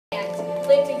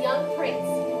lived a young prince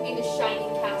in a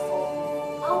shining castle.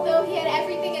 Although he had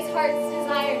everything his heart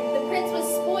desired, the prince was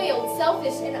spoiled,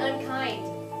 selfish, and unkind.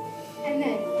 And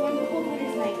then, one cold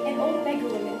winter's night, an old beggar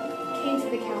woman came to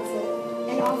the castle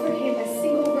and offered him a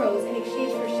single rose in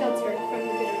exchange for shelter from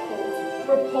the bitter cold.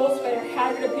 Repulsed by her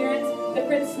haggard appearance, the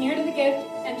prince sneered at the gift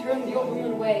and turned the old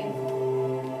woman away.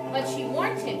 But she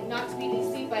warned him not to be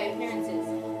deceived by appearances,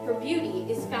 for beauty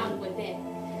is found within.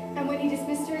 And when he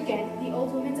dismissed her again, the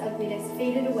old woman's ugliness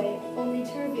faded away, only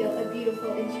to reveal a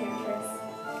beautiful enchantress.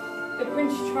 The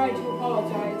prince tried to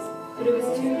apologize, but it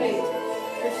was too late,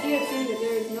 for she had seen that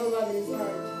there is no love in his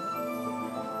heart.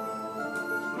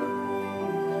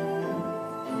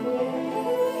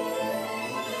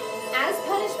 As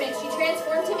punishment, she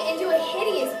transformed him into a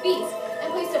hideous beast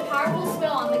and placed a powerful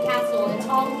spell on the castle and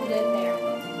all who lived there.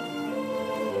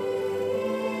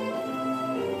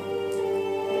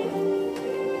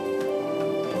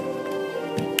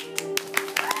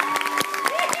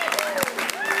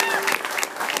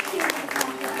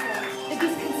 The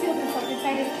beast concealed himself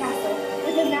inside his castle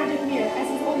with a magic mirror as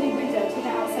his only window to the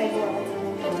outside world.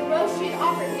 But the rose she had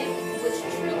offered him was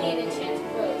truly an enchanted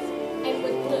rose, and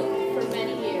would bloom for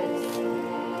many years.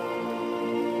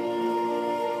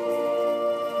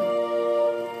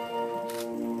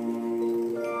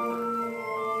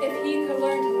 If he could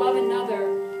learn to love another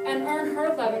and earn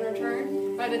her love in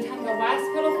return, by the time the last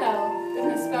petal fell, then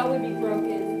the spell would be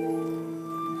broken.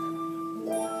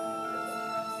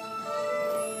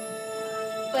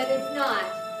 But if not,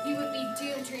 he would be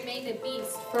doomed to remain a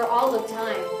beast for all of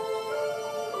time.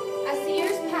 As the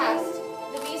years passed,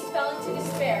 the beast fell into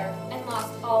despair and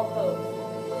lost all hope.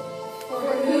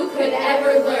 For who could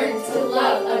ever learn to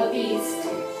love a beast?